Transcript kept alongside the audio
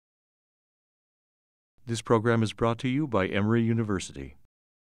This program is brought to you by Emory University.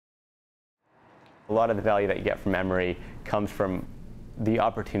 A lot of the value that you get from Emory comes from the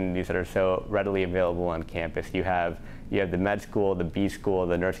opportunities that are so readily available on campus. You have the med school, the B school,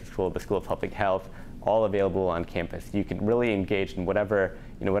 the nursing school, the School of Public Health, all available on campus. You can really engage in whatever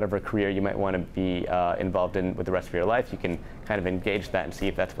career you might want to be involved in with the rest of your life. You can kind of engage that and see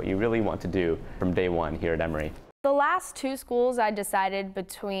if that's what you really want to do from day one here at Emory. The last two schools I decided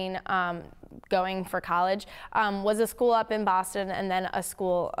between going for college was a school up in Boston and then a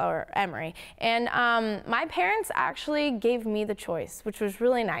school, or Emory. And my parents actually gave me the choice, which was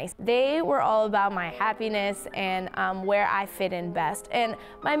really nice. They were all about my happiness and where I fit in best. And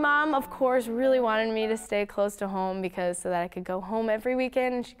my mom, of course, really wanted me to stay close to home so that I could go home every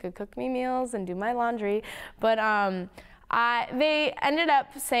weekend and she could cook me meals and do my laundry. But they ended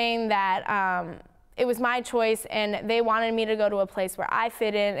up saying that it was my choice, and they wanted me to go to a place where I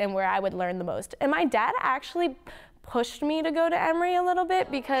fit in and where I would learn the most. And my dad actually pushed me to go to Emory a little bit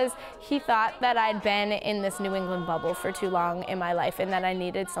because he thought that I'd been in this New England bubble for too long in my life and that I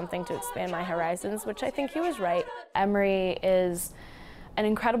needed something to expand my horizons, which I think he was right. Emory is an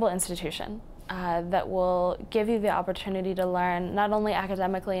incredible institution that will give you the opportunity to learn not only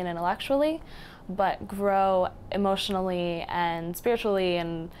academically and intellectually, but grow emotionally and spiritually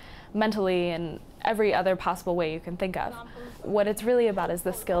and mentally and every other possible way you can think of. What it's really about is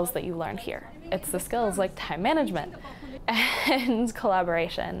the skills that you learn here. It's the skills like time management and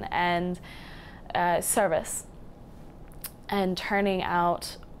collaboration and service and turning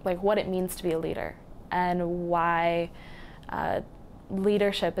out like what it means to be a leader and why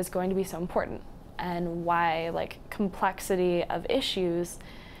leadership is going to be so important and why like complexity of issues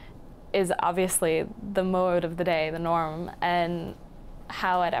is obviously the mode of the day, the norm, and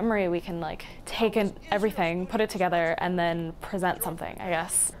how at Emory we can like take everything, put it together, and then present something, I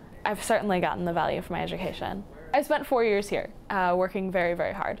guess. I've certainly gotten the value from my education. I spent 4 years here working very,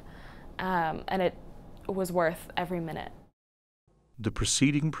 very hard, and it was worth every minute. The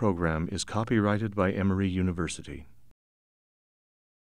preceding program is copyrighted by Emory University.